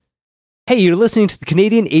Hey, you're listening to the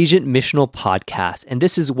Canadian Agent Missional Podcast, and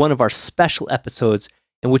this is one of our special episodes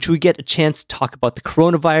in which we get a chance to talk about the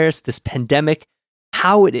coronavirus, this pandemic,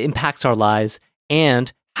 how it impacts our lives,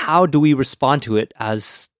 and how do we respond to it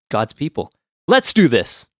as God's people. Let's do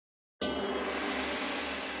this.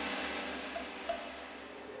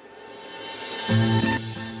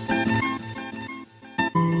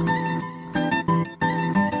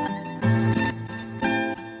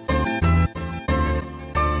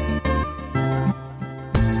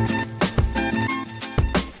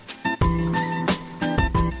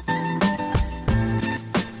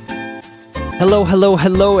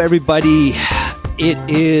 Hello, everybody. It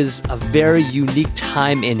is a very unique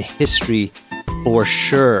time in history, for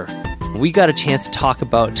sure. We got a chance to talk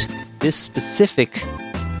about this specific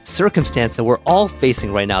circumstance that we're all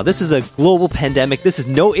facing right now. This is a global pandemic. This is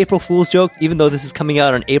no April Fool's joke, even though this is coming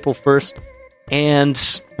out on April 1st.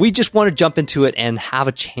 And we just want to jump into it and have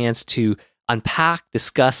a chance to unpack,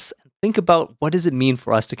 discuss, and think about what does it mean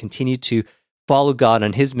for us to continue to follow God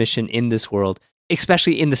on His mission in this world,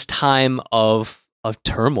 especially in this time of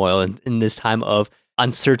turmoil and in this time of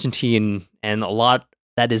uncertainty and a lot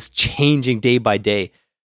that is changing day by day.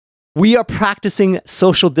 We are practicing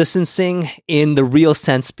social distancing in the real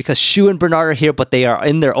sense because Shu and Bernard are here, but they are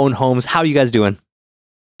in their own homes. How are you guys doing?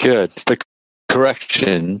 Good. The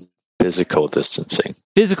correction, physical distancing.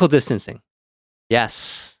 Physical distancing.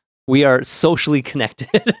 Yes. We are socially connected.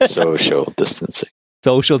 Social distancing.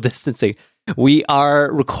 Social distancing. We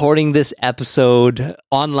are recording this episode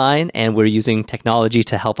online and we're using technology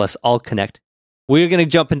to help us all connect. We're going to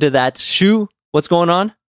jump into that. Shu, what's going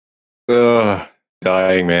on?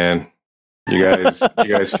 Dying, man. You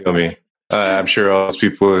guys feel me. I'm sure all those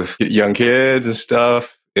people with young kids and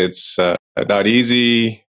stuff, it's not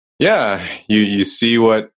easy. Yeah, you see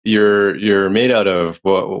what you're made out of,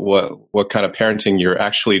 what kind of parenting you're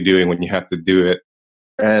actually doing when you have to do it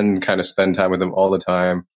and kind of spend time with them all the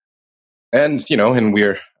time. And,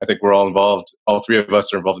 I think we're all involved. All three of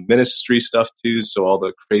us are involved in ministry stuff too. So all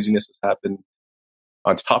the craziness has happened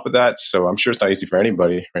on top of that. So I'm sure it's not easy for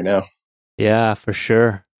anybody right now. Yeah, for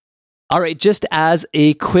sure. All right. Just as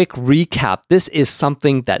a quick recap, this is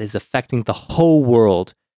something that is affecting the whole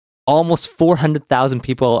world. Almost 400,000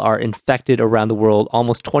 people are infected around the world.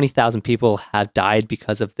 Almost 20,000 people have died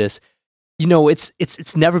because of this.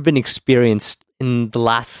 It's never been experienced in the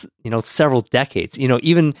last, several decades.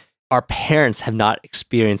 Even our parents have not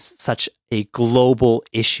experienced such a global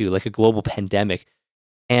issue, like a global pandemic.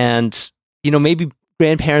 And, maybe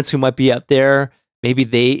grandparents who might be out there,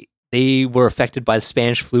 maybe they were affected by the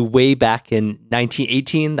Spanish flu way back in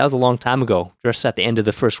 1918. That was a long time ago, just at the end of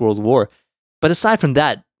the First World War. But aside from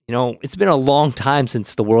that, it's been a long time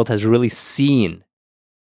since the world has really seen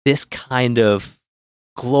this kind of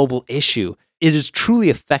global issue. It is truly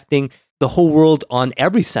affecting the whole world on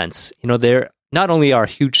every sense. There not only are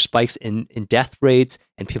huge spikes in death rates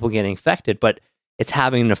and people getting infected, but it's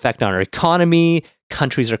having an effect on our economy.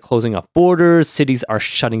 Countries are closing up borders. Cities are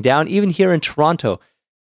shutting down. Even here in Toronto,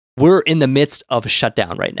 we're in the midst of a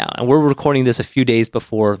shutdown right now. And we're recording this a few days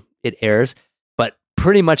before it airs. But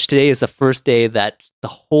pretty much today is the first day that the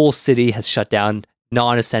whole city has shut down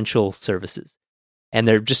non-essential services. And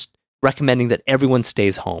they're just recommending that everyone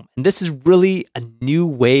stays home. And this is really a new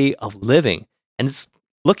way of living. And it's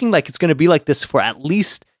looking like it's going to be like this for at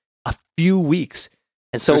least a few weeks.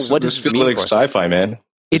 And so what does this it feels mean like sci-fi, man?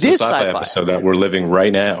 It is a sci-fi episode that we're living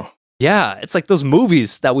right now. Yeah, it's like those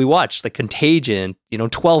movies that we watch, like Contagion,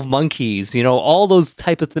 12 Monkeys, all those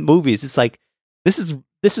type of movies. It's like this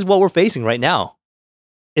is what we're facing right now.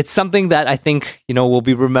 It's something that I think, will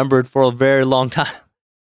be remembered for a very long time.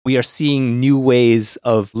 We are seeing new ways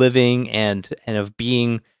of living and of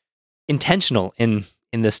being intentional in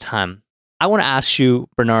this time. I want to ask you,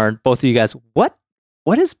 Bernard, both of you guys, what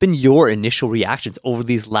has been your initial reactions over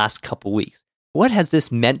these last couple weeks? What has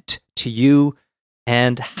this meant to you,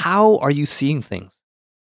 and how are you seeing things?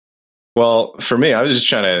 Well, for me, I was just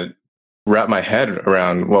trying to wrap my head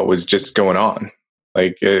around what was just going on.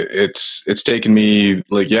 Like it's taken me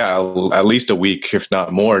at least a week, if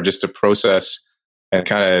not more, just to process and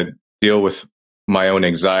kind of deal with my own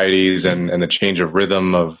anxieties and the change of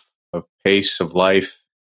rhythm of pace of life.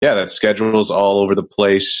 Yeah, that schedule's all over the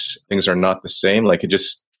place. Things are not the same.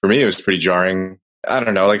 For me, it was pretty jarring. I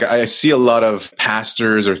don't know. I see a lot of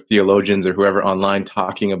pastors or theologians or whoever online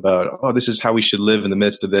talking about, this is how we should live in the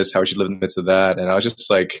midst of this, how we should live in the midst of that. And I was just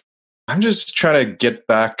like, I'm just trying to get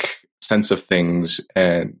back sense of things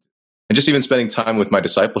and just even spending time with my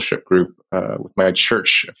discipleship group, with my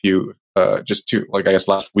church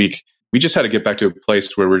last week. We just had to get back to a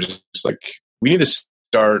place where we're just like, we need to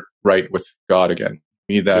start right with God again.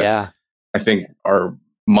 We need that I think our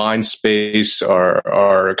mind space,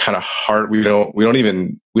 our kind of heart, we don't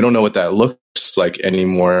know what that looks like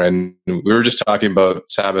anymore. And we were just talking about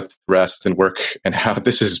Sabbath rest and work, and how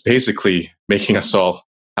this is basically making us all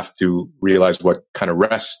have to realize what kind of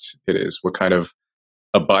rest it is, what kind of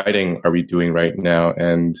abiding are we doing right now.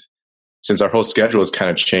 And since our whole schedule has kind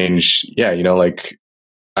of changed, like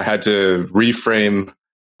I had to reorient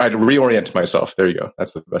myself. There you go.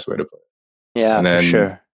 That's the best way to put it. Yeah, and then, for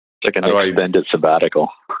sure. It's like an extended sabbatical.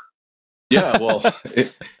 Yeah, well,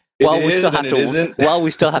 we still have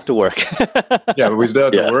to work. Yeah, but we still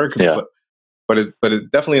have to work. Yeah. But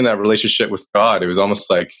it definitely, in that relationship with God, it was almost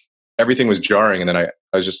like everything was jarring, and then I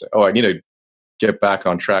was just like, I need to get back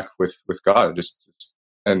on track with God.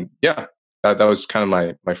 That was kind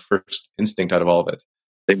of my first instinct out of all of it.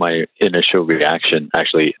 I think my initial reaction,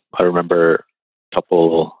 actually, I remember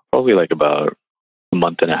probably like about a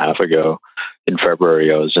month and a half ago in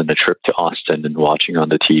February, I was in a trip to Austin and watching on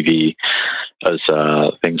the TV as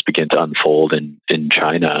things began to unfold in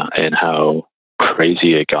China and how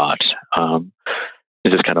crazy it got. And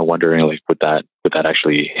just kind of wondering, like, would that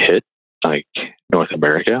actually hit like North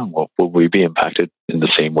America? Will we be impacted in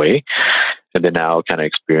the same way? And then now kind of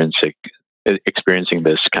experiencing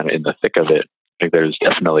this kind of in the thick of it, like there's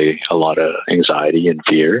definitely a lot of anxiety and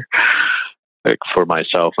fear. Like for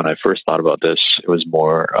myself, when I first thought about this, it was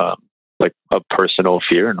more like a personal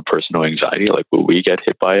fear and a personal anxiety. Like, will we get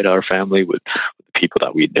hit by it, our family, with the people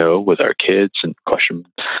that we know, with our kids, and questions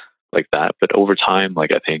like that. But over time,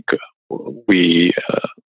 like I think we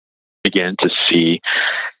began to see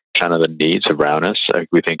kind of the needs around us. Like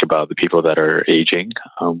we think about the people that are aging,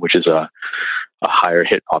 which is a higher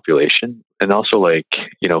hit population. And also, like,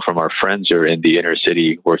 from our friends who are in the inner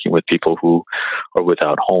city working with people who are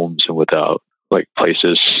without homes and without like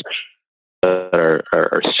places that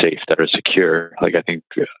are safe, that are secure. Like I think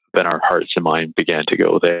then our hearts and mind began to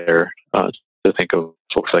go there to think of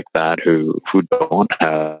folks like that who don't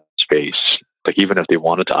have space. Like even if they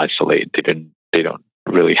wanted to isolate, they don't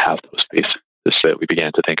really have those spaces. So we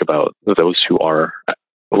began to think about those who are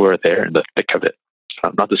there in the thick of it.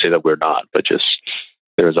 Not to say that we're not, but just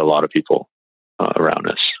there's a lot of people around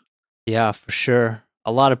us. Yeah, for sure.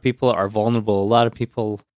 A lot of people are vulnerable. A lot of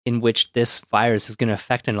people in which this virus is going to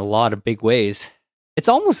affect in a lot of big ways. It's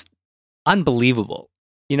almost unbelievable.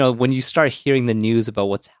 When you start hearing the news about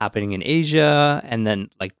what's happening in Asia, and then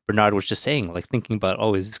like Bernard was just saying, like thinking about,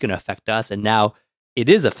 is this going to affect us? And now it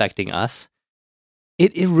is affecting us.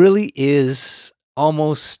 It really is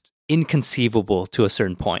almost inconceivable to a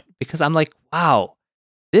certain point, because I'm like, wow,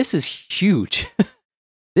 this is huge.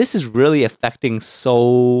 This is really affecting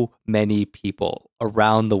so many people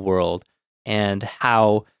around the world, and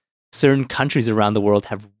how certain countries around the world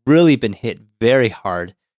have really been hit very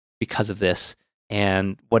hard because of this,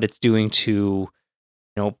 and what it's doing to,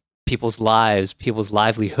 people's lives, people's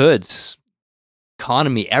livelihoods,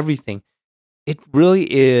 economy, everything. It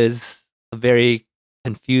really is a very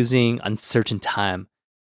confusing, uncertain time.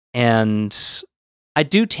 And I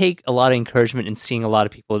do take a lot of encouragement in seeing a lot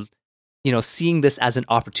of people, seeing this as an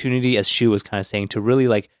opportunity, as Shu was kind of saying, to really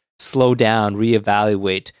like slow down,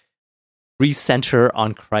 reevaluate, recenter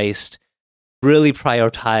on Christ, really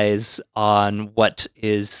prioritize on what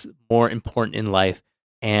is more important in life,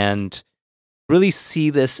 and really see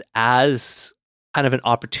this as kind of an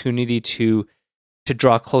opportunity to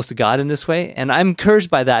draw close to God in this way. And I'm encouraged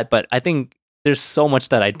by that, but I think there's so much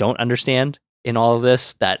that I don't understand in all of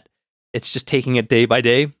this, that it's just taking it day by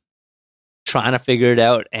day, trying to figure it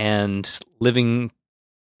out, and living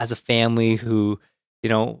as a family who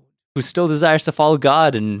still desires to follow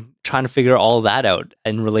God, and trying to figure all that out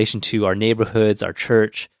in relation to our neighborhoods, our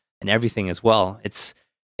church, and everything as well. It's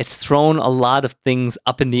thrown a lot of things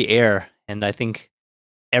up in the air, and I think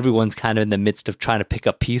everyone's kind of in the midst of trying to pick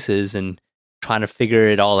up pieces and trying to figure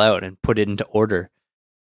it all out and put it into order.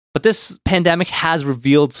 But this pandemic has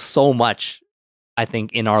revealed so much, I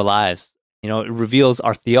think, in our lives. It reveals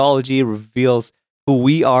our theology, it reveals who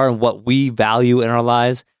we are and what we value in our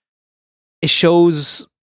lives. It shows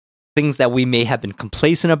things that we may have been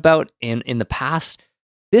complacent about in the past.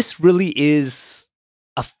 This really is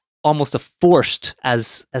almost a forced,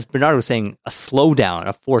 as Bernard was saying, a slowdown,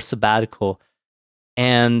 a forced sabbatical.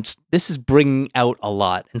 And this is bringing out a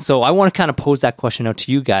lot. And so I want to kind of pose that question out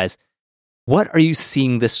to you guys. What are you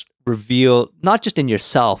seeing this reveal, not just in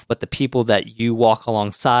yourself, but the people that you walk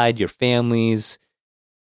alongside, your families,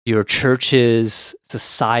 your churches,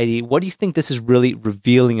 society? What do you think this is really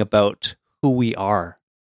revealing about who we are?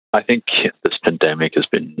 I think this pandemic has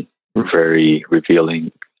been very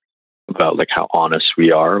revealing about like how honest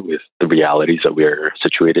we are with the realities that we're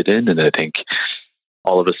situated in. And I think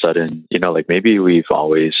all of a sudden, like maybe we've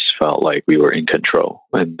always felt like we were in control,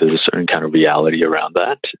 and there's a certain kind of reality around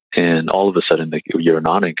that. And all of a sudden, like, you're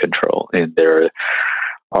not in control, and there is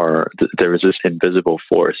this invisible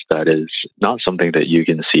force that is not something that you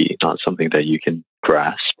can see, not something that you can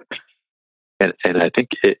grasp. And I think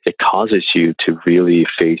it causes you to really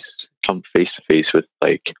come face to face with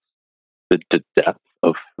like the depth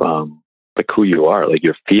of like who you are, like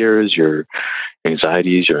your fears, your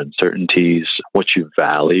anxieties, your uncertainties, what you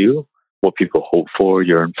value, what people hope for,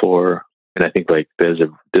 yearn for. And I think like there's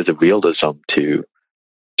a realism to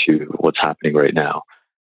what's happening right now.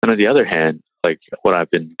 And on the other hand, like what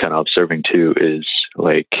I've been kind of observing too is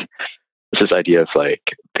like this idea of like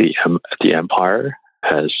the empire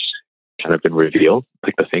has kind of been revealed,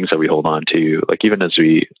 like the things that we hold on to, like even as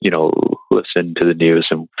we listen to the news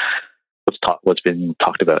and what's been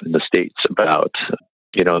talked about in the States about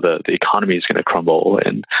the economy is going to crumble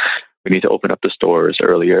and we need to open up the stores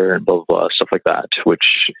earlier and blah blah blah, stuff like that,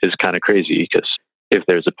 which is kind of crazy because if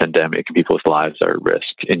there's a pandemic, people's lives are at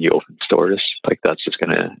risk, and you open stores, like that's just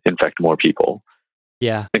going to infect more people.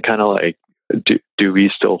 Yeah, and kind of like, do we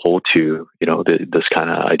still hold to this kind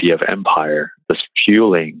of idea of empire, this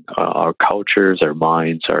fueling our cultures, our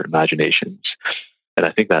minds, our imaginations? And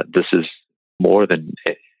I think that this is more than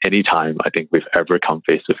any time I think we've ever come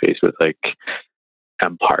face to face with like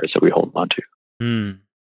empires that we hold on to. Mm.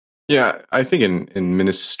 Yeah, I think in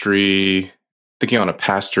ministry, thinking on a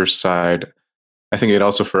pastor's side, I think it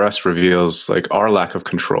also for us reveals like our lack of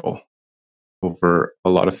control over a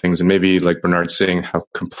lot of things. And maybe like Bernard's saying, how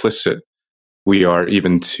complicit we are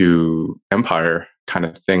even to empire kind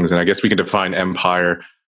of things. And I guess we can define empire,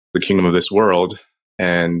 the kingdom of this world,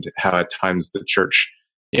 and how at times the church,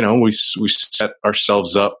 we set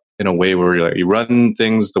ourselves up in a way where you run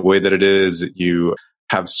things the way that it is. You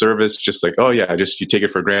have service just like, oh yeah, you take it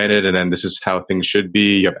for granted, and then this is how things should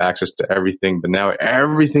be. You have access to everything, but now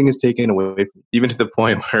everything is taken away, even to the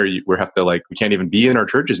point where we have to we can't even be in our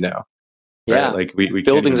churches now. Yeah, right? Like we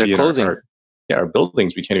buildings can't are closing. Our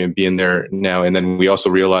buildings, we can't even be in there now. And then we also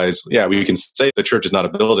realize, we can say the church is not a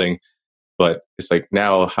building, but it's like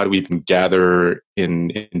now, how do we even gather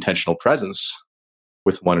in intentional presence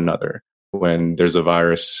with one another when there's a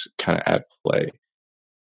virus kind of at play?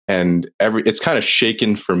 And it's kind of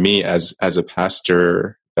shaken for me as a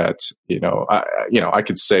pastor that, I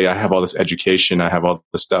could say I have all this education, I have all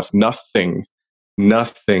this stuff. Nothing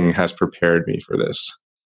has prepared me for this.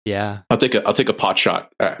 Yeah. I'll take a pot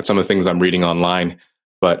shot at some of the things I'm reading online,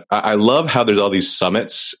 but I love how there's all these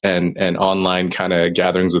summits and online kind of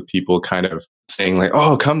gatherings with people kind of saying like,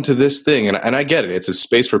 oh, come to this thing. And I get it. It's a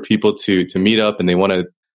space for people to meet up, and they want to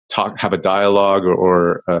have a dialogue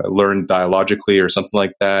or learn dialogically or something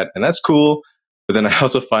like that. And that's cool. But then I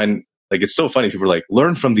also find like, it's so funny. People are like,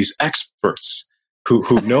 learn from these experts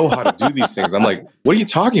who know how to do these things. I'm like, what are you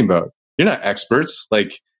talking about? You're not experts.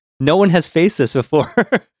 Like, no one has faced this before.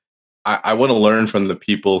 I want to learn from the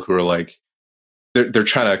people who are like, they're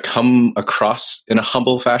trying to come across in a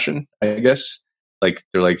humble fashion, I guess. Like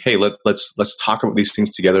they're like, hey, let's talk about these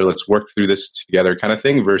things together. Let's work through this together kind of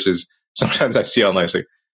thing. Versus sometimes I see online, it's like,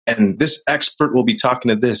 and this expert will be talking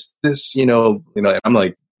to this, I'm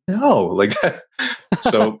like, no, like that.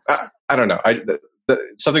 So I don't know.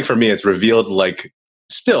 Something for me, it's revealed like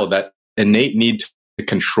still that innate need to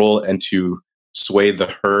control and to sway the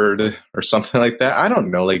herd or something like that. I don't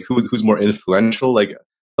know, like who's more influential. Like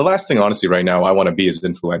the last thing, honestly, right now I want to be is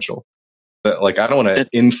influential. But like I don't want to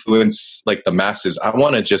influence like the masses. I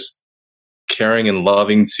want to just caring and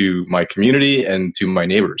loving to my community and to my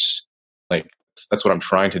neighbors. Like that's what I'm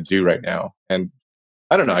trying to do right now. And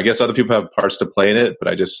I don't know, I guess other people have parts to play in it,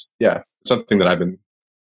 but it's something that I've been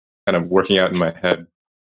kind of working out in my head.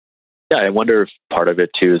 Yeah, I wonder if part of it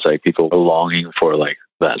too is like people longing for like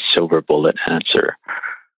that silver bullet answer,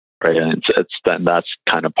 right? And that's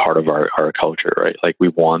kind of part of our culture, right? Like we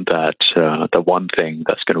want that the one thing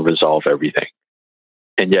that's going to resolve everything,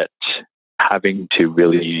 and yet having to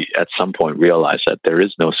really at some point realize that there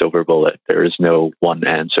is no silver bullet, there is no one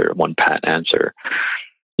answer, one pat answer.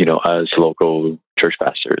 As local church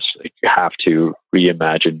pastors, like you have to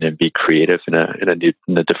reimagine and be creative in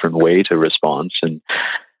a different way to respond. And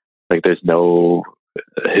like there's no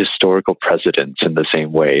historical precedence in the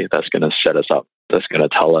same way that's going to set us up, that's going to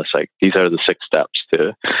tell us like these are the 6 steps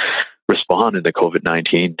to respond in the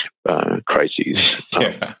COVID-19 crises.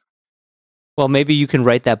 Yeah. Well, maybe you can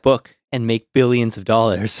write that book and make billions of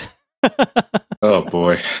dollars. Oh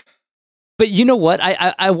boy. But you know what?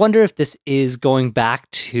 I wonder if this is going back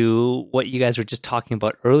to what you guys were just talking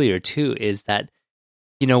about earlier too, is that,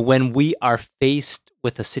 when we are faced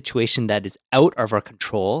with a situation that is out of our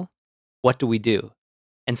control, what do?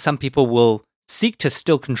 and some people will seek to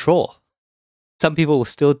still control. Some people will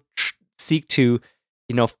still seek to,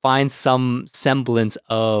 find some semblance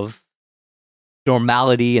of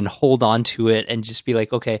normality and hold on to it and just be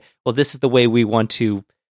like, okay, well, this is the way we want to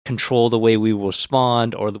control the way we will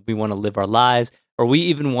respond, or we want to live our lives, or we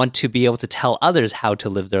even want to be able to tell others how to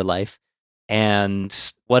live their life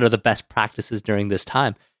and what are the best practices during this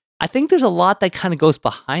time. I think there's a lot that kind of goes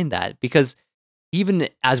behind that, because even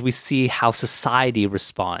as we see how society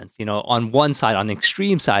responds, on one side, on the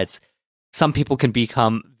extreme sides, some people can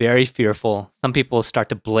become very fearful. Some people start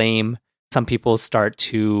to blame. Some people start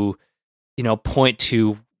to, point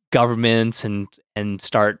to governments and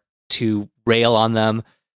start to rail on them.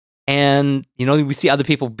 And, we see other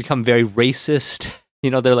people become very racist.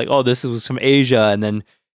 They're like, oh, this was from Asia. And then,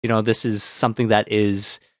 this is something that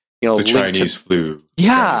is, the Chinese flu.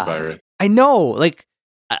 Yeah. Virus. I know. Like,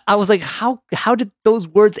 I was like, how did those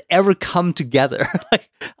words ever come together?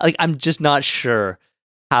 like, I'm just not sure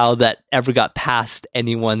how that ever got past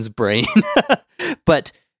anyone's brain.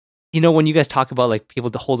 But, when you guys talk about like people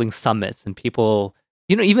holding summits and people,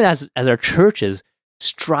 even as our churches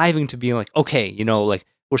striving to be like, okay, like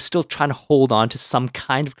we're still trying to hold on to some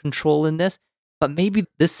kind of control in this, but maybe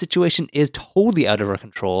this situation is totally out of our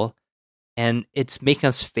control. And it's making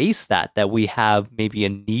us face that we have maybe a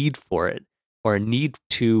need for it, or a need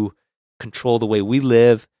to control the way we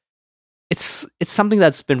live. It's something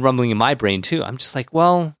that's been rumbling in my brain too. I'm just like,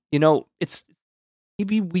 well, it's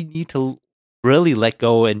maybe we need to really let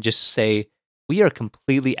go and just say we are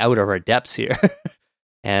completely out of our depths here.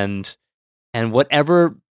 and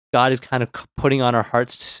whatever God is kind of putting on our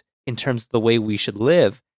hearts in terms of the way we should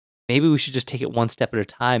live, maybe we should just take it one step at a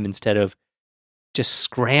time instead of just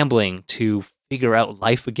scrambling to figure out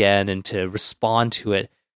life again and to respond to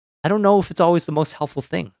it. I don't know if it's always the most helpful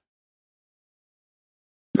thing.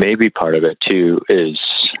 Maybe part of it too is,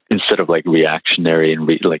 instead of like reactionary and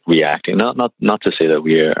reacting, not to say that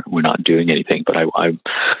we're not doing anything, but I've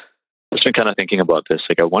just been kind of thinking about this.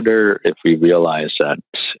 Like, I wonder if we realize that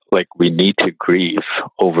like we need to grieve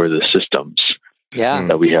over the systems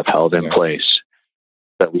that we have held in place.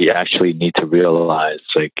 That we actually need to realize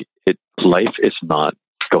like life is not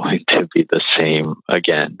going to be the same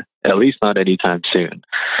again, at least not anytime soon.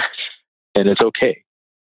 And it's okay.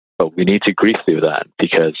 But we need to grieve through that,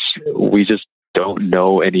 because we just don't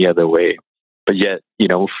know any other way. But yet,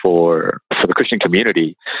 for the Christian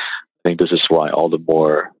community, I think this is why all the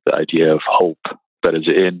more the idea of hope that is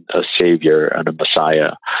in a Savior and a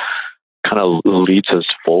Messiah kind of leads us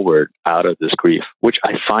forward out of this grief, which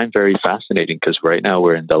I find very fascinating, because right now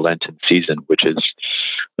we're in the Lenten season, which is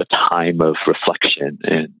a time of reflection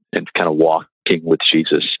and kind of walking with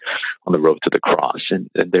Jesus on the road to the cross. And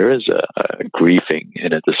there is a grieving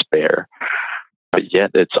and a despair, but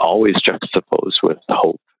yet it's always juxtaposed with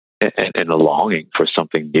hope and a longing for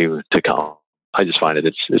something new to come. I just find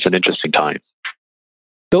it's an interesting time.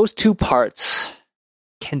 Those two parts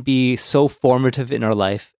can be so formative in our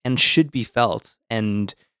life and should be felt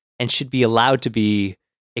and should be allowed to be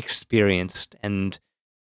experienced. And,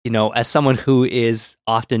 as someone who is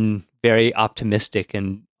often very optimistic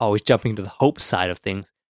and always jumping to the hope side of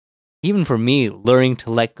things, even for me, learning to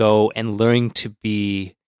let go and learning to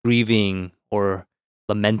be grieving or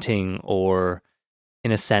lamenting, or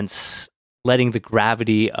in a sense, letting the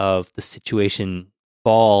gravity of the situation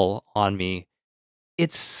fall on me,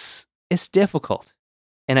 it's difficult.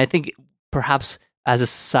 And I think perhaps as a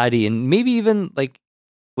society, and maybe even like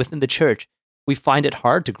within the church, we find it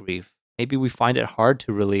hard to grieve. Maybe we find it hard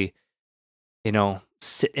to really,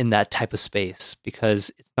 sit in that type of space,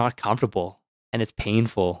 because it's not comfortable and it's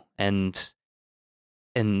painful, and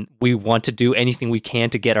we want to do anything we can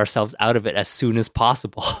to get ourselves out of it as soon as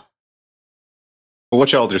possible. Well,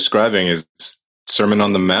 what y'all describing is Sermon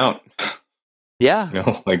on the Mount.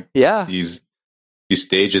 Yeah. These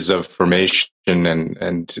stages of formation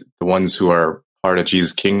and the ones who are part of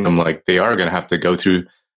Jesus' kingdom, like they are going to have to go through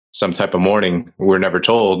some type of mourning. We're never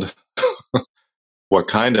told what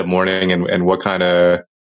kind of mourning and what kind of,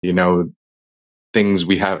 things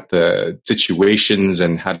we have, the situations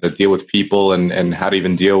and how to deal with people and how to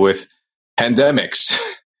even deal with pandemics,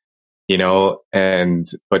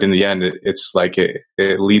 but in the end, it's like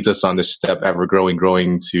it leads us on this step, ever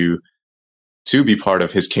growing to be part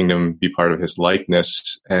of his kingdom, be part of his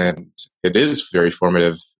likeness. And it is very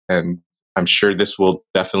formative. And I'm sure this will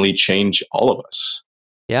definitely change all of us.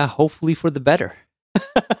 Yeah, hopefully for the better.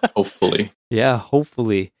 Hopefully. Yeah,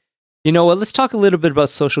 hopefully. You know what? Let's talk a little bit about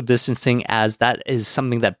social distancing, as that is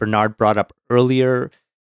something that Bernard brought up earlier.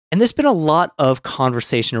 And there's been a lot of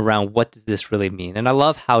conversation around what does this really mean. And I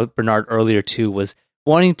love how Bernard earlier too was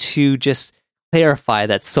wanting to just clarify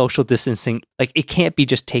that social distancing, like it can't be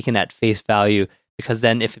just taken at face value, because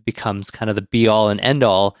then if it becomes kind of the be all and end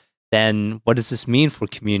all, then what does this mean for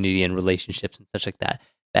community and relationships and such like that?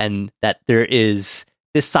 And that there is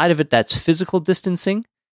this side of it that's physical distancing,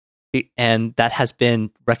 and that has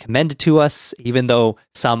been recommended to us, even though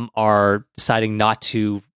some are deciding not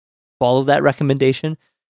to follow that recommendation.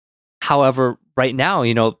 However, right now,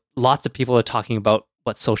 lots of people are talking about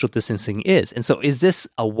what social distancing is. And so is this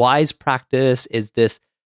a wise practice? Is this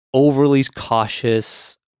overly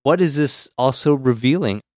cautious? What is this also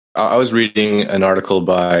revealing? I was reading an article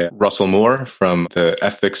by Russell Moore from the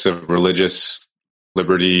Ethics of Religious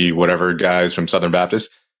Liberty, whatever guys from Southern Baptist.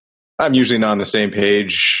 I'm usually not on the same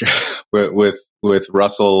page with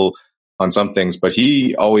Russell on some things, but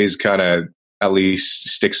he always kind of at least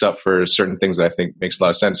sticks up for certain things that I think makes a lot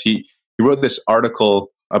of sense. He wrote this article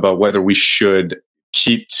about whether we should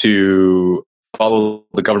keep to follow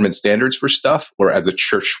the government standards for stuff, or as a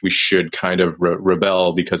church we should kind of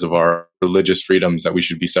rebel because of our religious freedoms, that we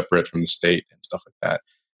should be separate from the state and stuff like that.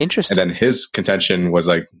 Interesting. And then his contention was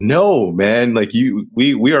like, no, man, like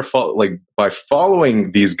we are by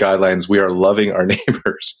following these guidelines, we are loving our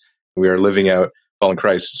neighbors. We are living out following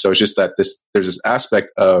Christ. So it's just that there's this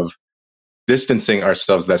aspect of distancing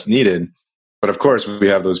ourselves that's needed. But of course, we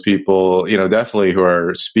have those people, definitely who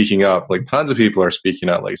are speaking up. Like tons of people are speaking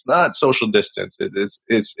up. Like it's not social distance;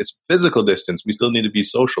 it's physical distance. We still need to be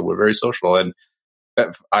social. We're very social, and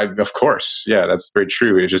of course, yeah, that's very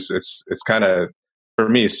true. It's kind of, for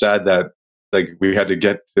me, sad that like we had to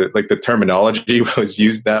get to, like, the terminology was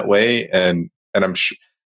used that way, and I'm sure,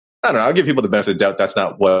 I don't know. I'll give people the benefit of the doubt. That's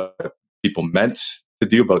not what people meant to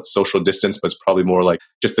do about social distance, but it's probably more like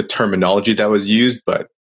just the terminology that was used. But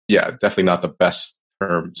yeah, definitely not the best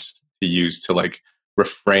terms to use to like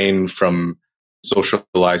refrain from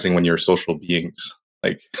socializing when you're social beings.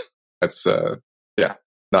 Like that's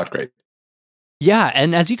not great. Yeah,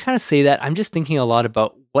 and as you kind of say that, I'm just thinking a lot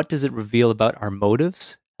about what does it reveal about our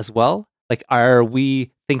motives as well? Like, are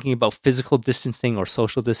we thinking about physical distancing or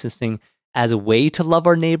social distancing as a way to love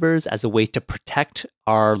our neighbors, as a way to protect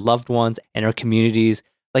our loved ones and our communities?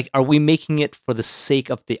 Like, are we making it for the sake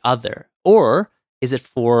of the other? Or is it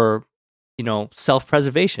for,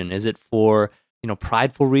 self-preservation? Is it for,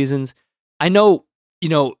 prideful reasons? I know,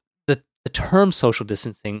 the term social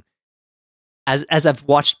distancing, as I've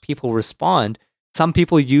watched people respond, some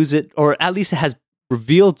people use it, or at least it has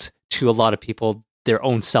revealed to a lot of people their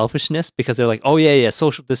own selfishness, because they're like, oh yeah,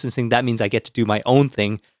 social distancing, that means I get to do my own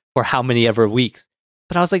thing for how many ever weeks.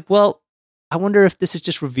 But I was like, well, I wonder if this is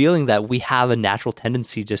just revealing that we have a natural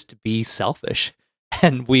tendency just to be selfish.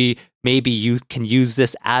 And you can use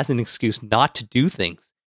this as an excuse not to do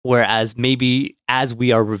things. Whereas maybe as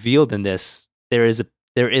we are revealed in this, there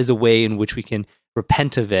is a way in which we can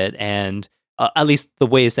repent of it, and at least the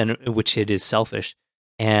ways in which it is selfish,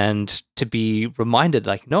 and to be reminded,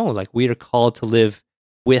 like, no, like we are called to live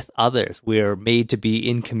with others. We are made to be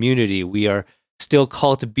in community. We are still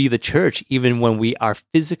called to be the church, even when we are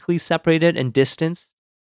physically separated and distanced,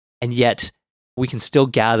 and yet we can still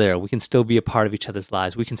gather. We can still be a part of each other's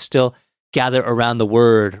lives. We can still gather around the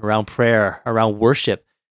word, around prayer, around worship,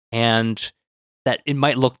 and that it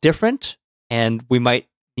might look different, and we might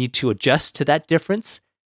need to adjust to that difference,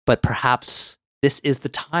 but perhaps this is the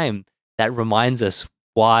time that reminds us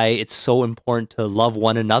why it's so important to love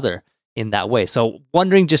one another in that way. So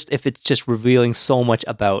wondering just if it's just revealing so much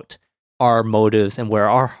about our motives and where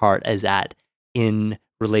our heart is at in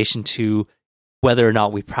relation to whether or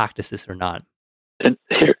not we practice this or not. And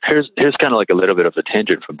here's kind of like a little bit of a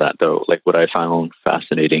tangent from that, though. Like what I found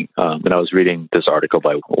fascinating when I was reading this article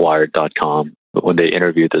by Wired.com, when they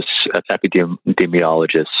interviewed this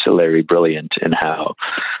epidemiologist, Larry Brilliant, and how,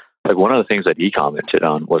 like, one of the things that he commented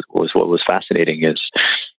on was what was fascinating is,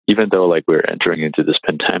 even though like we're entering into this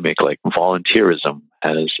pandemic, like volunteerism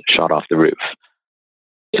has shot off the roof.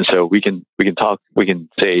 And so we can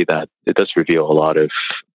say that it does reveal a lot of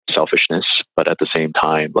selfishness, but at the same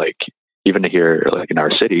time, like even here, like in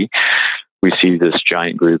our city, we see this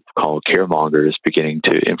giant group called caremongers beginning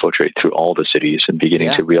to infiltrate through all the cities and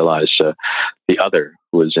beginning to realize the other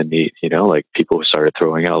who is in need. Like people who started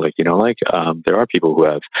throwing out, like, there are people who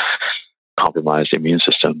have compromised immune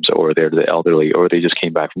systems, or they're the elderly, or they just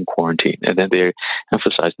came back from quarantine, and then they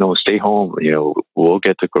emphasize, no, stay home. We'll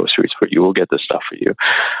get the groceries for you. We'll get the stuff for you.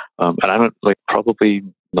 And I don't, like, probably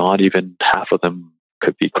not even half of them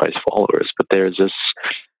could be Christ followers, but there's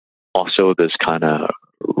also this kind of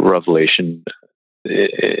revelation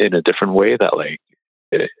in a different way that, like,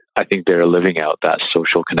 I think they're living out that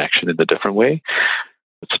social connection in a different way.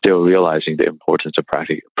 still realizing the importance of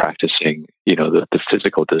practicing, the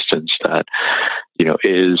physical distance that,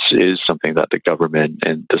 is something that the government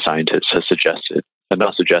and the scientists has suggested, and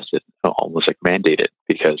not suggested, almost like mandated,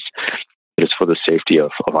 because it is for the safety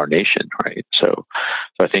of our nation, right? So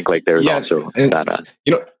I think like there's also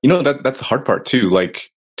that. That's the hard part too.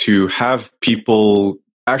 Like, to have people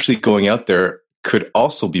actually going out there could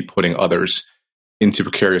also be putting others into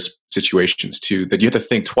precarious situations too, that you have to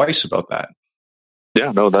think twice about that.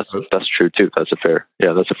 Yeah, no, that's true too. That's a fair.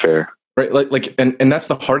 Right. And that's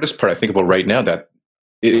the hardest part I think about right now, that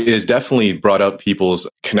it has definitely brought up people's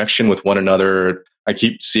connection with one another. I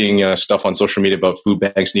keep seeing stuff on social media about food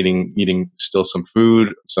banks needing still some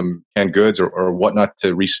food, some canned goods or whatnot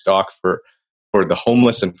to restock for the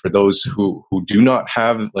homeless and for those who do not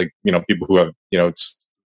have, like, people who have,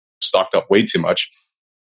 stocked up way too much.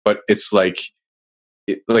 But it's like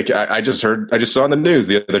I just saw on the news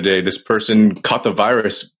the other day, this person caught the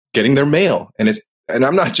virus getting their mail. And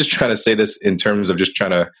I'm not just trying to say this in terms of just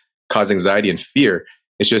trying to cause anxiety and fear.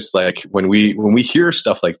 It's just like when we hear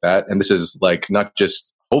stuff like that, and this is like not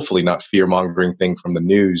just, hopefully not fear mongering thing from the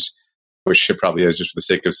news, which it probably is just for the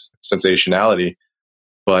sake of sensationality,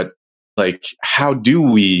 but like, how do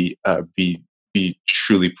we be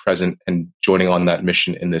truly present and joining on that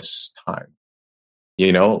mission in this time?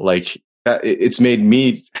 It's made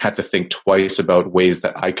me have to think twice about ways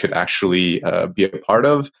that I could actually be a part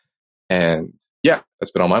of. And yeah,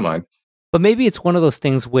 that's been on my mind. But maybe it's one of those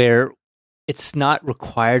things where it's not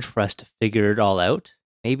required for us to figure it all out.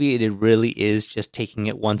 Maybe it really is just taking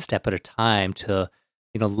it one step at a time to,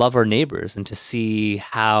 love our neighbors and to see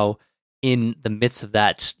how in the midst of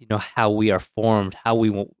that, how we are formed, how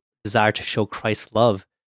we desire to show Christ's love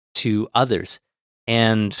to others.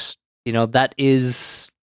 And, that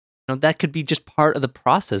is, that could be just part of the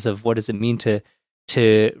process of what does it mean to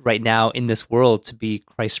right now in this world to be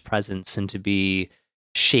Christ's presence and to be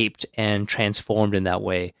shaped and transformed in that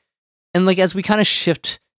way. And like, as we kind of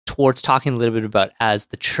shift towards talking a little bit about as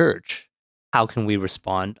the church, how can we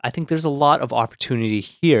respond? I think there's a lot of opportunity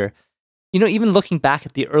here. Even looking back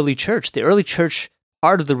at the early church,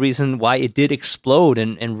 part of the reason why it did explode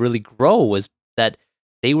and really grow was that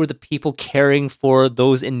they were the people caring for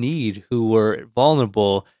those in need who were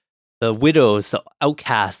vulnerable, the widows, the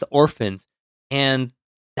outcasts, the orphans. And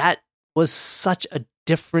that was such a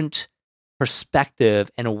different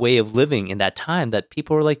perspective and a way of living in that time that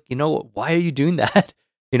people were like, why are you doing that?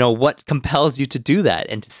 What compels you to do that?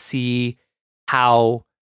 And to see how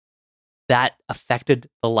that affected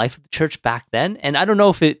the life of the church back then. And I don't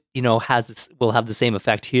know if it, will have the same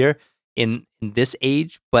effect here in this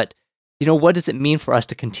age, but, what does it mean for us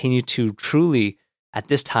to continue to truly at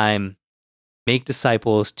this time make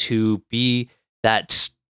disciples, to be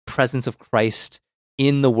that presence of Christ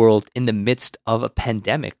in the world in the midst of a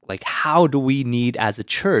pandemic? Like, how do we need as a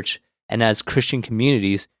church and as Christian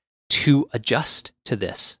communities to adjust to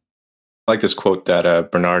this? I like this quote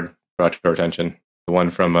that Bernard brought to our attention, the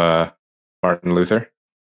one from Martin Luther.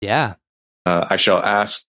 Yeah. I shall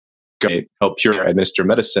ask God, help pure, administer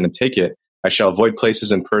medicine and take it. I shall avoid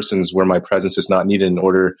places and persons where my presence is not needed in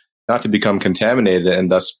order not to become contaminated and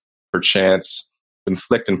thus perchance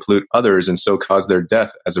inflict and pollute others and so cause their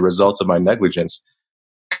death as a result of my negligence.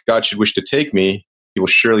 God should wish to take me, he will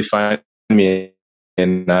surely find me,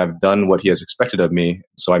 and I've done what he has expected of me.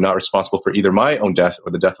 So I'm not responsible for either my own death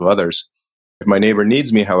or the death of others. If my neighbor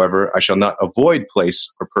needs me, however, I shall not avoid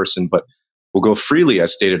place or person, but will go freely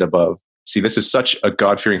as stated above. See, this is such a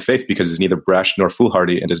God-fearing faith because it's neither brash nor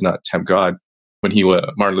foolhardy and does not tempt God. When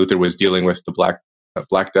Martin Luther was dealing with the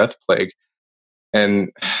Black Death plague.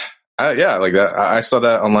 And like that, I saw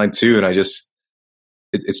that online too. And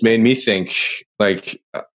it's made me think, like,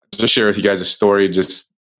 just share with you guys a story.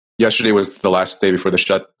 Just yesterday was the last day before the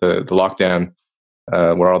lockdown,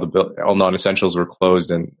 where all non-essentials were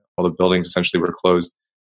closed and all the buildings essentially were closed.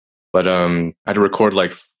 But I had to record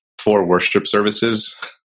like 4 worship services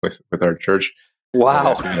with our church.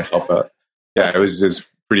 Wow. To help out. Yeah, it was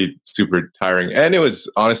pretty super tiring. And it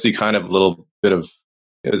was honestly kind of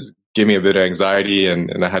gave me a bit of anxiety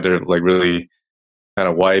and I had to like really kind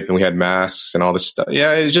of wipe, and we had masks and all this stuff.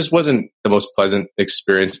 Yeah, it just wasn't the most pleasant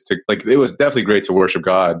experience it was definitely great to worship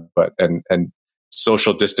God, but and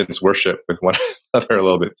social distance worship with one another a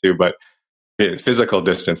little bit too, but physical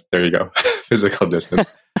distance. There you go. Physical distance.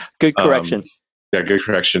 Good correction. Yeah, good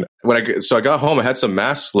correction. So I got home, I had some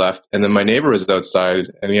masks left, and then my neighbor was outside,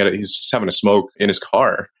 and he's just having a smoke in his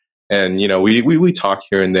car. And we talk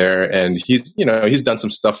here and there, and he's done some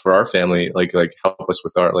stuff for our family, like help us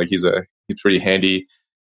with our he's pretty handy.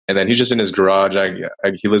 And then he's just in his garage.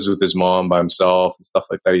 He lives with his mom by himself and stuff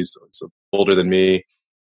like that. He's older than me,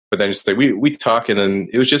 But then just like we talk, and then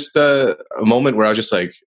it was just a moment where I was just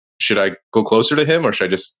like, should I go closer to him, or should I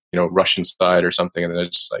just rush inside or something? And then I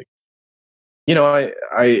just like,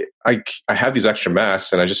 I have these extra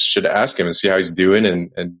masks, and I just should ask him and see how he's doing,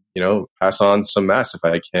 and pass on some masks if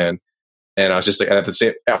I can. And I was just like, at the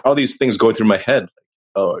same, all these things going through my head,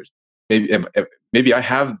 like, oh, maybe I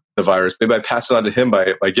have the virus. Maybe I pass it on to him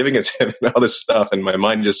by giving it to him and all this stuff. And my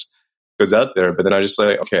mind just goes out there. But then I just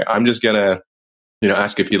like, okay, I'm just gonna,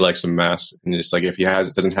 ask if he likes some masks, and just like if he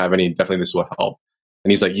doesn't have any, definitely this will help.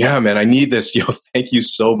 And he's like, yeah, man, I need this. Thank you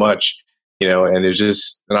so much. And it was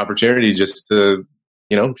just an opportunity just to,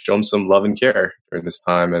 show him some love and care during this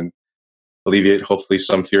time and alleviate hopefully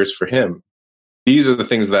some fears for him. These are the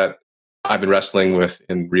things that I've been wrestling with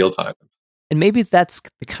in real time. And maybe that's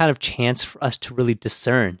the kind of chance for us to really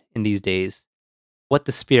discern in these days what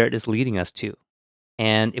the Spirit is leading us to.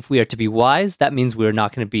 And if we are to be wise, that means we're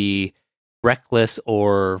not going to be reckless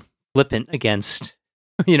or flippant against,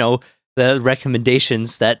 the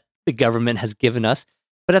recommendations that the government has given us.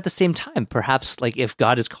 But at the same time, perhaps like if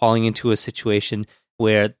God is calling into a situation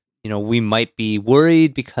where, we might be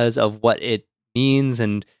worried because of what it means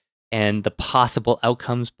and the possible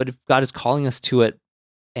outcomes, but if God is calling us to it,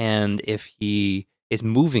 and if he is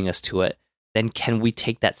moving us to it, then can we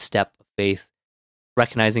take that step of faith,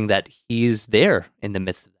 recognizing that he is there in the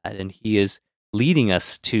midst of that, and he is leading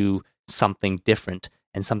us to something different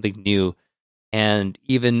and something new. And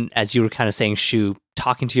even as you were kind of saying, Shu,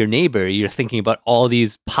 talking to your neighbor, you're thinking about all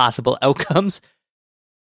these possible outcomes.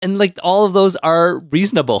 And like all of those are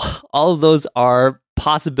reasonable. All of those are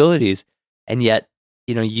possibilities. And yet,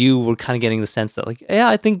 you were kind of getting the sense that like, yeah,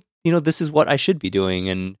 I think, this is what I should be doing,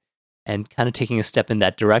 and kind of taking a step in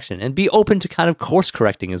that direction, and be open to kind of course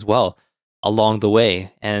correcting as well along the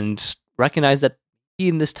way, and recognize that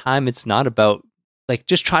in this time, it's not about like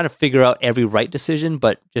just trying to figure out every right decision,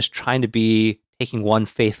 but just trying to be taking one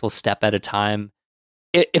faithful step at a time.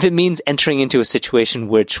 If it means entering into a situation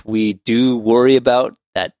which we do worry about,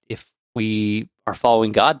 that if we are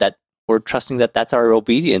following God, that we're trusting that that's our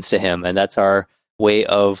obedience to him, and that's our way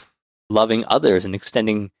of loving others and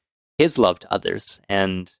extending his love to others.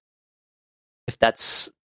 And if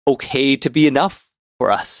that's okay to be enough for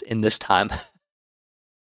us in this time.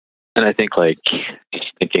 And I think like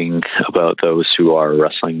just thinking about those who are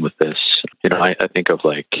wrestling with this, I think of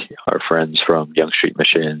like our friends from Young Street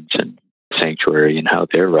Missions and Sanctuary and how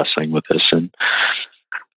they're wrestling with this, and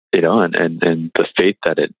and the faith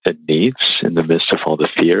that it needs in the midst of all the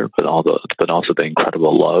fear, but also the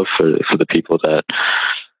incredible love for the people that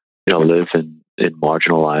live in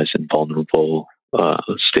marginalized and vulnerable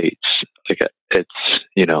states. Like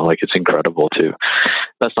it's incredible too.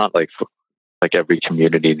 That's not like every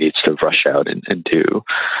community needs to rush out and do.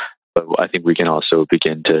 But I think we can also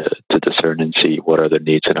begin to discern and see what are the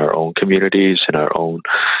needs in our own communities, in our own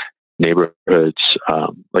neighborhoods.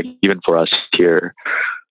 Like even for us here,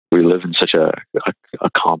 we live in such a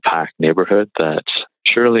compact neighborhood that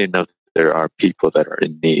surely enough there are people that are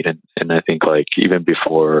in need. And I think like even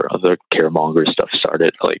before the caremonger stuff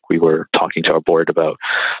started, like we were talking to our board about,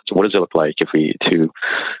 so what does it look like if we to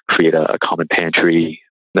create a common pantry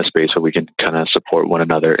in a space where we can kind of support one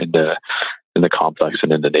another in the complex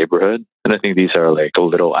and in the neighborhood. And I think these are like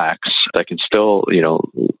little acts that can still,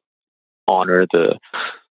 honor the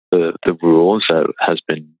rules that has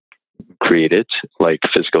been created, like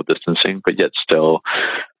physical distancing, but yet still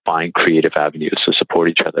find creative avenues to support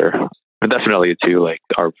each other. And definitely too, like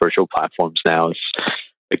our virtual platforms now is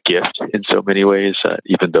a gift in so many ways that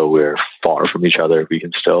even though we're far from each other, we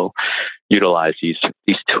can still utilize these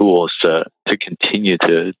tools to continue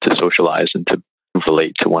to socialize and to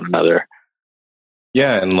relate to one another.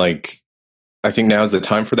 Yeah, and like I think now is the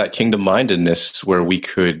time for that kingdom mindedness where we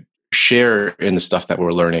could share in the stuff that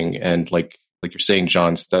we're learning, and like you're saying,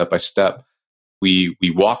 John, step by step, we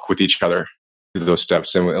walk with each other through those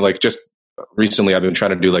steps. And like just recently, I've been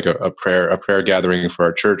trying to do like a prayer gathering for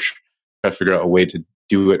our church, try to figure out a way to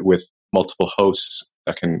do it with multiple hosts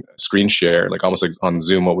that can screen share, like almost like on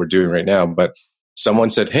Zoom, what we're doing right now. But someone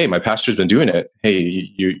said, "Hey, my pastor's been doing it. Hey,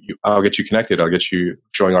 you I'll get you connected. I'll get you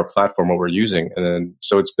showing our platform what we're using." And then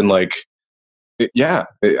so it's been like,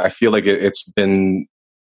 I feel like it's been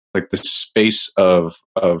like the space of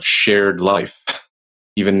shared life,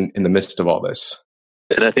 even in the midst of all this.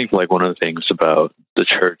 And I think like one of the things about the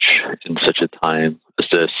church in such a time as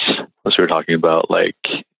this, as we were talking about, like,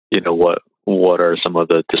 what are some of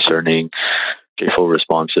the discerning, faithful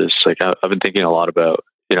responses? Like I've been thinking a lot about,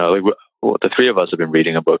 like the three of us have been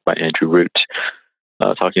reading a book by Andrew Root,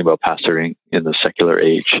 talking about pastoring in the secular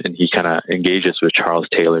age. And he kind of engages with Charles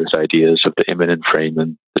Taylor's ideas of the immanent frame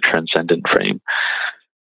and the transcendent frame.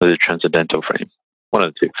 the transcendental frame, one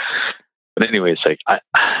of the two. But anyways, like I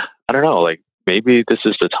don't know, like maybe this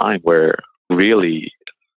is the time where really,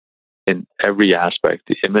 in every aspect,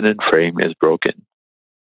 the immanent frame is broken.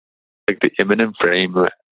 Like the immanent frame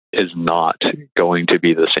is not going to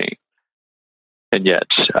be the same. And yet,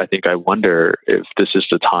 I wonder if this is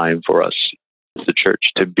the time for us, as the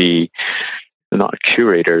church, to be not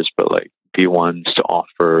curators, but like be ones to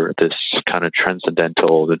offer this kind of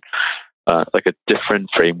transcendental, like a different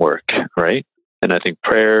framework, right? And I think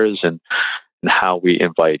prayers and how we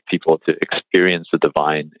invite people to experience the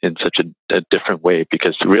divine in such a different way,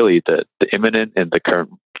 because really the immanent and the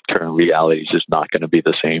current realities is not going to be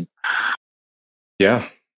the same. Yeah,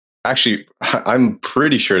 actually, I'm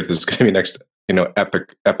pretty sure this is going to be next,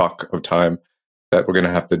 epoch of time that we're going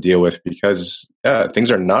to have to deal with, because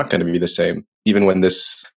things are not going to be the same, even when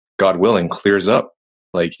this, God willing, clears up.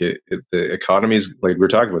 Like the economy's, like we were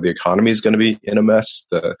talking about, the economy is going to be in a mess.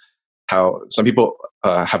 How some people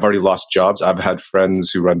have already lost jobs. I've had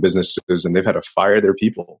friends who run businesses and they've had to fire their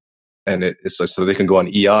people, and it's like, so they can go on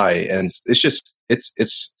EI, and it's just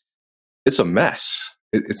it's a mess.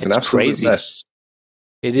 It's an absolute crazy. mess.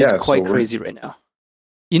 It is quite crazy right now.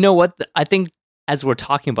 You know what? I think as we're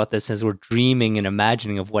talking about this, as we're dreaming and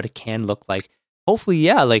imagining of what it can look like,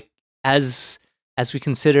 hopefully, like as we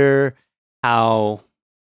consider how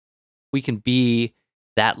we can be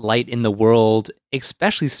that light in the world,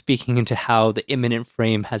 especially speaking into how the immanent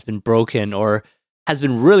frame has been broken, or has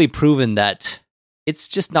been really proven that it's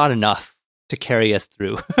just not enough to carry us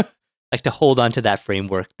through, like to hold on to that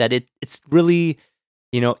framework, that it's really,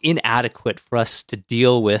 inadequate for us to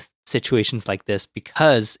deal with situations like this,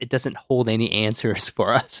 because it doesn't hold any answers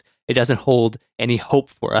for us. It doesn't hold any hope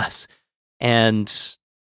for us. And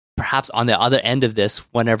perhaps on the other end of this,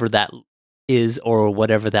 whenever that is, or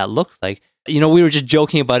whatever that looks like, we were just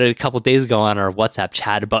joking about it a couple of days ago on our WhatsApp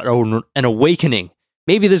chat about an awakening.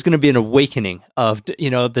 Maybe there's going to be an awakening of,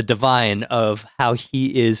 the divine, of how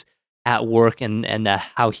he is at work, and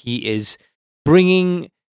how he is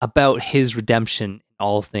bringing about his redemption in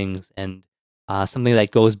all things, and something that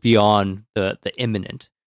goes beyond the immanent.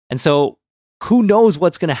 And so who knows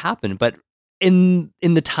what's going to happen, but in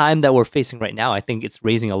the time that we're facing right now, I think it's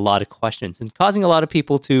raising a lot of questions and causing a lot of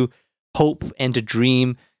people to hope and to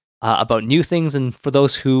dream about new things. And for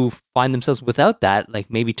those who find themselves without that,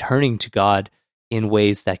 like maybe turning to God in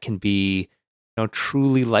ways that can be,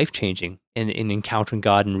 truly life-changing in encountering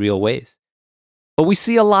God in real ways. But we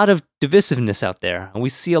see a lot of divisiveness out there, and we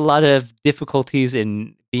see a lot of difficulties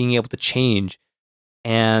in being able to change,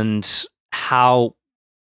 and how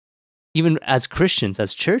even as Christians,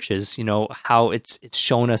 as churches, how it's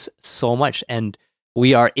shown us so much, and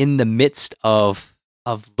we are in the midst of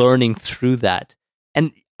learning through that.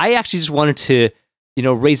 And I actually just wanted to,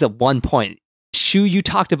 raise up one point. Shu, you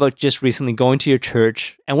talked about just recently going to your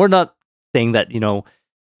church, and we're not saying that,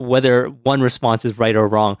 whether one response is right or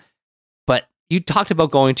wrong, but you talked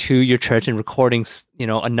about going to your church and recording,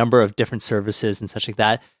 a number of different services and such like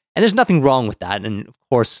that. And there's nothing wrong with that. And of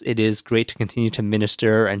course, it is great to continue to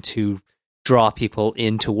minister and to draw people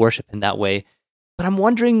into worship in that way. But I'm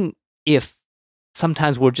wondering if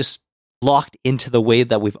sometimes we're just locked into the way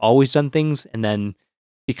that we've always done things, and then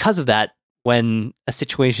because of that, when a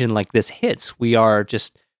situation like this hits, we are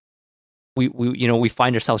just we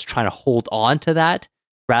find ourselves trying to hold on to that,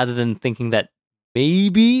 rather than thinking that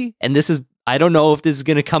maybe, and this is, I don't know if this is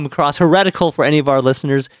going to come across heretical for any of our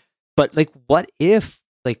listeners, but like, what if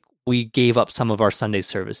like we gave up some of our Sunday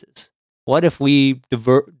services? What if we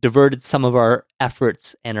diverted some of our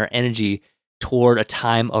efforts and our energy toward a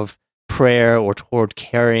time of prayer, or toward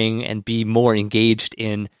caring and be more engaged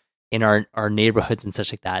in our neighborhoods and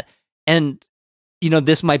such like that? And,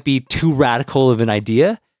 this might be too radical of an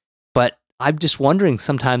idea, but I'm just wondering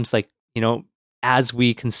sometimes, like, as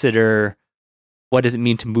we consider what does it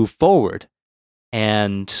mean to move forward,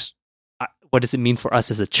 and what does it mean for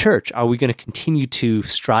us as a church? Are we going to continue to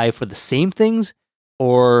strive for the same things,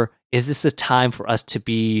 or is this a time for us to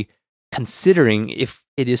be considering if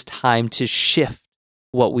it is time to shift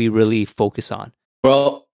what we really focus on?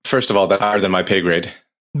 Well, first of all, that's higher than my pay grade.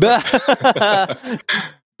 But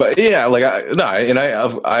yeah, like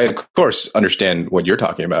I of course understand what you're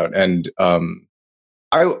talking about, and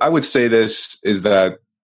I would say this is that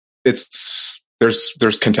there's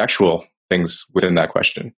contextual things within that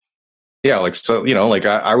question. Yeah, like, so like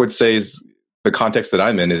I would say the context that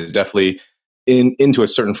I'm in is definitely into a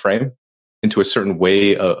certain frame, into a certain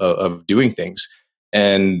way of doing things,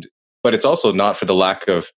 but it's also not for the lack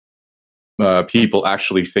of people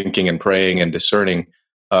actually thinking and praying and discerning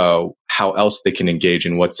how else they can engage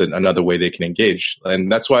and what's another way they can engage.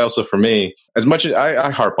 And that's why also for me, as much as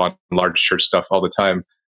I harp on large church stuff all the time,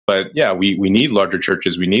 but yeah, we need larger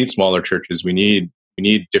churches, we need smaller churches, we need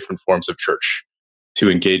different forms of church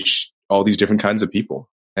to engage all these different kinds of people.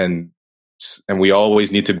 And we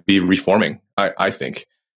always need to be reforming, I think.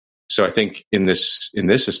 So I think in this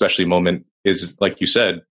especially moment is, like you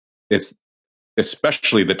said, it's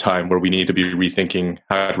especially the time where we need to be rethinking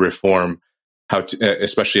how to reform, how to,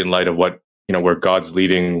 especially in light of what, where God's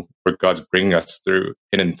leading, where God's bringing us through,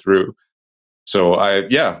 in and through. So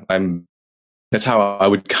that's how I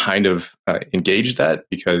would kind of engage that,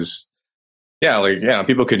 because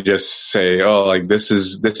people could just say, oh, like this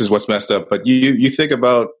is what's messed up. But you think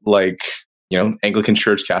about Anglican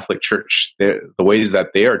Church, Catholic Church, the ways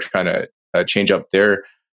that they are trying to change up their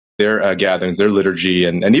gatherings, their liturgy,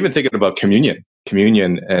 and even thinking about communion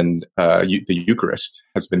and the Eucharist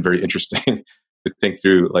has been very interesting to think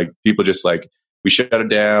through. Like people just we shut it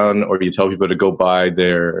down, or you tell people to go buy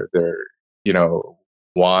their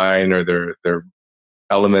wine or their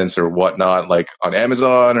elements or whatnot, like on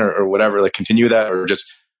Amazon or whatever, continue that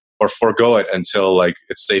or forego it until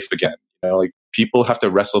it's safe again. People have to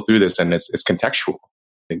wrestle through this, and it's contextual,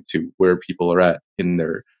 I think, to where people are at in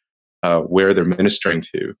their where they're ministering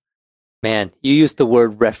to. Man, you used the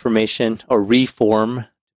word reformation or reform,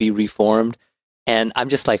 be reformed. And I'm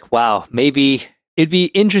just like, wow, maybe it'd be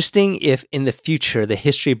interesting if in the future the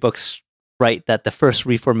history books write that the first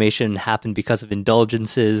Reformation happened because of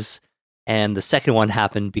indulgences and the second one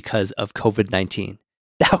happened because of COVID-19.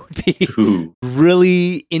 That would be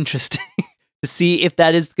really interesting to see if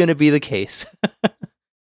that is going to be the case.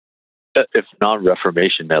 If not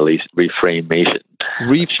reformation, at least reframation.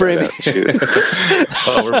 Reframation.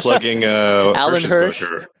 Oh, we're plugging Alan Hirsch.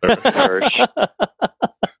 Hirsch.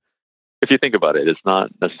 If you think about it, it's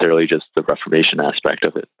not necessarily just the Reformation aspect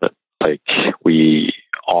of it, but we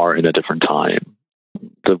are in a different time.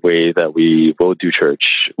 The way that we will do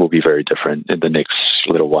church will be very different in the next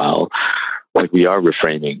little while. We are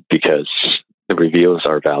reframing because it reveals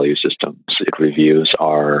our value systems. It reveals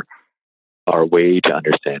our way to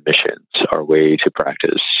understand missions, our way to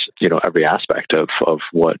practice, every aspect of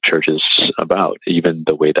what church is about, even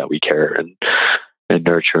the way that we care and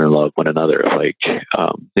nurture and love one another.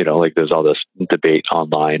 There's all this debate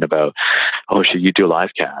online about, oh, should you do live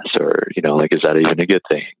cast, or, is that even a good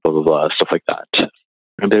thing? Blah, blah, blah, stuff like that.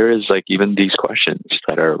 And there is even these questions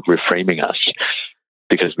that are reframing us,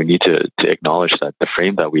 because we need to acknowledge that the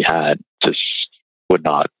frame that we had just would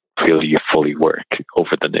not really fully work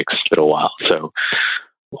over the next little while. So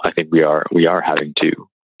I think we are having to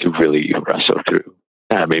really wrestle through.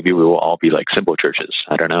 Yeah, maybe we will all be like simple churches.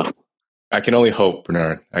 I don't know. I can only hope,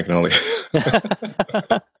 Bernard. I can only.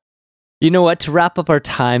 You know what? To wrap up our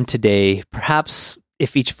time today, perhaps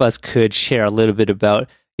if each of us could share a little bit about,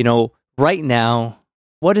 right now,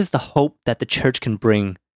 what is the hope that the church can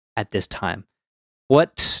bring at this time?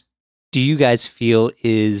 What do you guys feel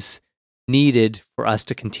is needed for us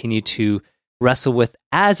to continue to wrestle with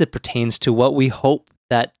as it pertains to what we hope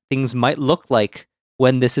that things might look like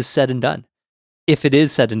when this is said and done? If it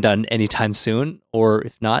is said and done anytime soon, or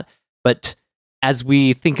if not. But as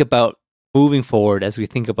we think about moving forward, as we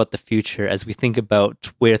think about the future, as we think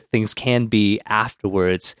about where things can be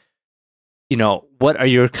afterwards, what are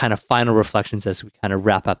your kind of final reflections as we kind of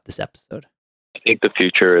wrap up this episode? I think the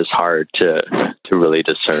future is hard to really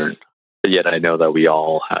discern, but yet I know that we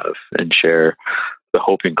all have and share the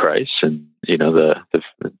hope in Christ, and the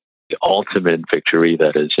ultimate victory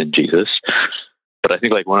that is in Jesus. But I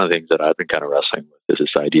think one of the things that I've been kind of wrestling with is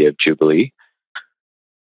this idea of Jubilee,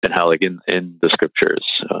 and how in the scriptures,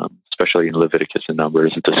 especially in Leviticus and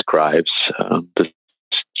Numbers, it describes this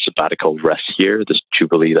sabbatical rest year, this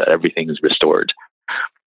Jubilee, that everything is restored.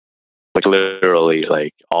 Literally,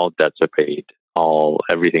 all debts are paid,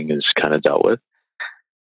 everything is kind of dealt with.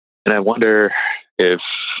 And I wonder if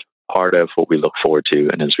part of what we look forward to,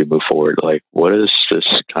 and as we move forward, what does this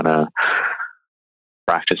kind of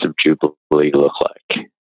practice of Jubilee look like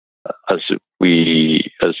as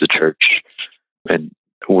the church, and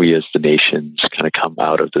we as the nations kind of come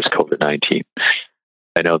out of this COVID-19?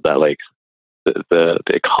 I know that the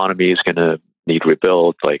economy is going to need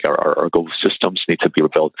rebuild, our goal systems need to be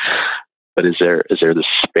rebuilt. But is there this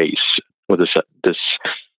space, or this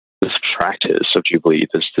practice of Jubilee,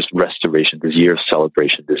 this restoration, this year of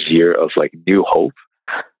celebration, this year of new hope,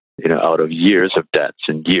 out of years of debts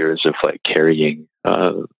and years of carrying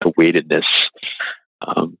the weightedness,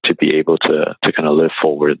 to be able to kind of live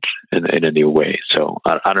forward in a new way. So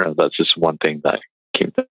I don't know. That's just one thing that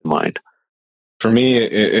came to mind. For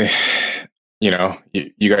me,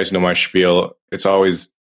 you guys know my spiel. It's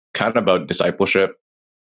always kind of about discipleship.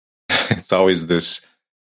 It's always this,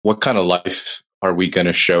 what kind of life are we going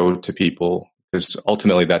to show to people? Because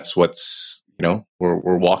ultimately that's what's,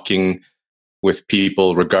 we're walking with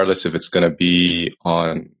people, regardless if it's going to be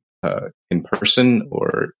on in person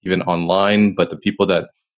or even online. But the people that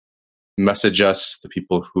message us, the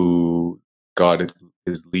people who God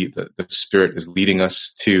the Spirit is leading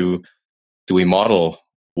us to, do we model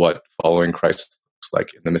what following Christ looks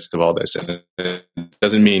like in the midst of all this? And it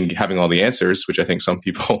doesn't mean having all the answers, which I think some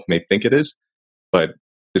people may think it is, but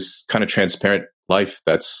this kind of transparent life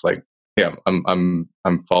that's like, yeah, I'm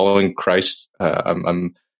following Christ.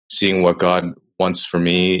 I'm seeing what God wants for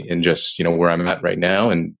me in just, where I'm at right now,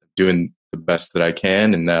 and doing the best that I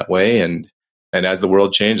can in that way. And as the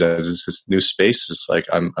world changes, as this new space, it's like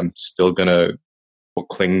I'm still gonna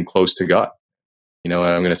cling close to God. And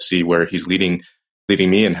I'm gonna see where He's leading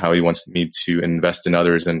me and how He wants me to invest in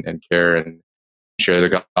others and care and share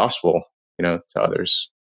the gospel, to others.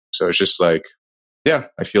 So it's just like, yeah,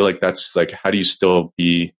 I feel like that's like, how do you still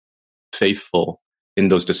be faithful in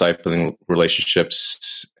those discipling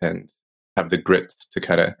relationships and have the grit to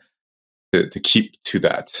kind of to keep to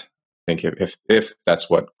that? I think if that's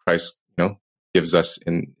what Christ gives us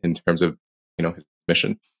in terms of His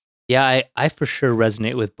mission. Yeah, I for sure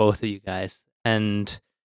resonate with both of you guys, and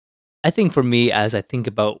I think for me, as I think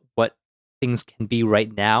about what things can be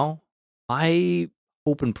right now, my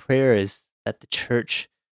hope and prayer is that the church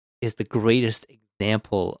is the greatest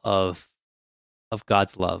example of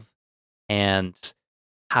God's love and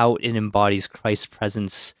how it embodies Christ's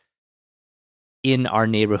presence in our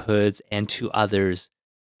neighborhoods and to others.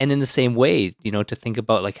 And in the same way, to think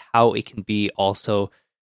about like how it can be also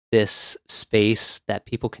this space that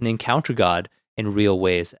people can encounter God in real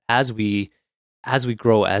ways as we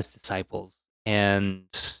grow as disciples. And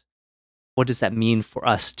what does that mean for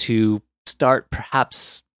us to start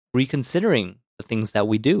perhaps reconsidering the things that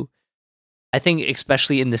we do? I think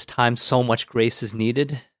especially in this time, so much grace is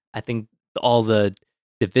needed. I think all the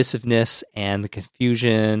divisiveness and the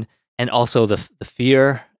confusion and also the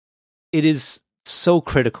fear, it is so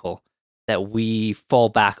critical that we fall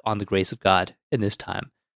back on the grace of God in this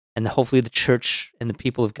time. And hopefully the church and the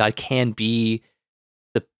people of God can be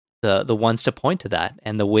the ones to point to that,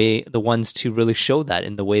 and the ones to really show that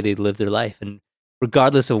in the way they live their life. And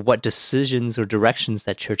regardless of what decisions or directions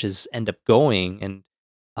that churches end up going, and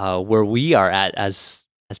where we are at as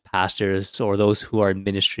pastors, or those who are in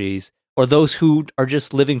ministries, or those who are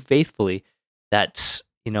just living faithfully, that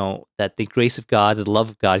that the grace of God, the love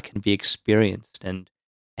of God can be experienced, and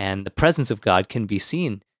the presence of God can be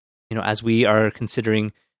seen, as we are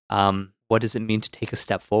considering what does it mean to take a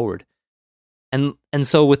step forward. And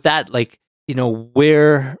so with that, like,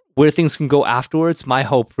 where things can go afterwards, my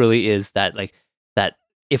hope really is that that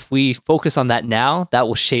if we focus on that now, that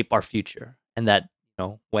will shape our future. And that,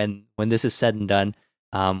 when this is said and done,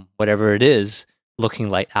 whatever it is looking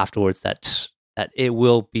like afterwards, that it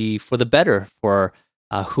will be for the better for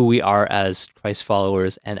who we are as Christ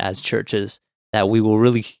followers and as churches, that we will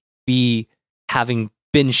really be having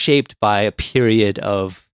been shaped by a period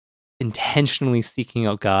of intentionally seeking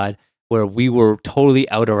out God, where we were totally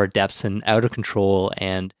out of our depths and out of control.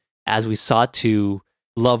 And as we sought to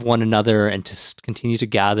love one another and to continue to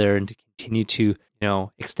gather and to continue to,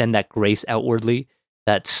 extend that grace outwardly,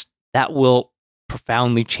 that will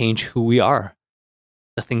profoundly change who we are,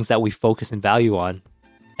 the things that we focus and value on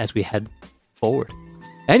as we head forward.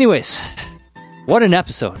 Anyways, what an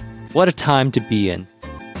episode. What a time to be in.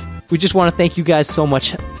 We just want to thank you guys so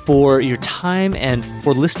much for your time and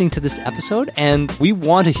for listening to this episode, and we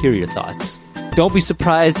want to hear your thoughts. Don't be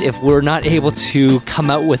surprised if we're not able to come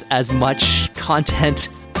out with as much content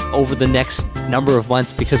over the next number of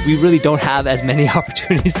months, because we really don't have as many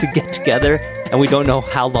opportunities to get together, and we don't know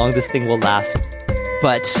how long this thing will last.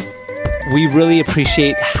 But we really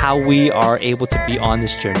appreciate how we are able to be on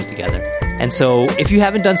this journey together. And so if you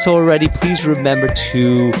haven't done so already, please remember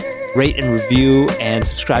to rate and review and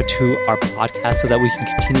subscribe to our podcast so that we can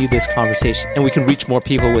continue this conversation and we can reach more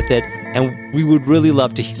people with it. And we would really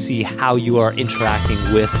love to see how you are interacting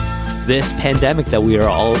with this pandemic that we are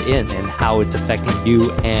all in, and how it's affecting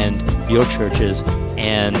you and your churches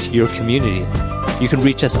and your community. You can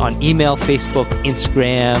reach us on email, Facebook,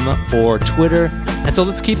 Instagram, or Twitter. And so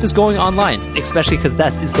let's keep this going online, especially because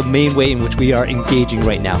that is the main way in which we are engaging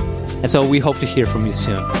right now. And so we hope to hear from you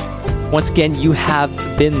soon. Once again, you have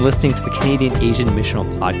been listening to the Canadian Asian Missional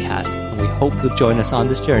Podcast, and we hope you'll join us on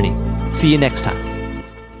this journey. See you next time.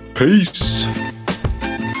 Peace.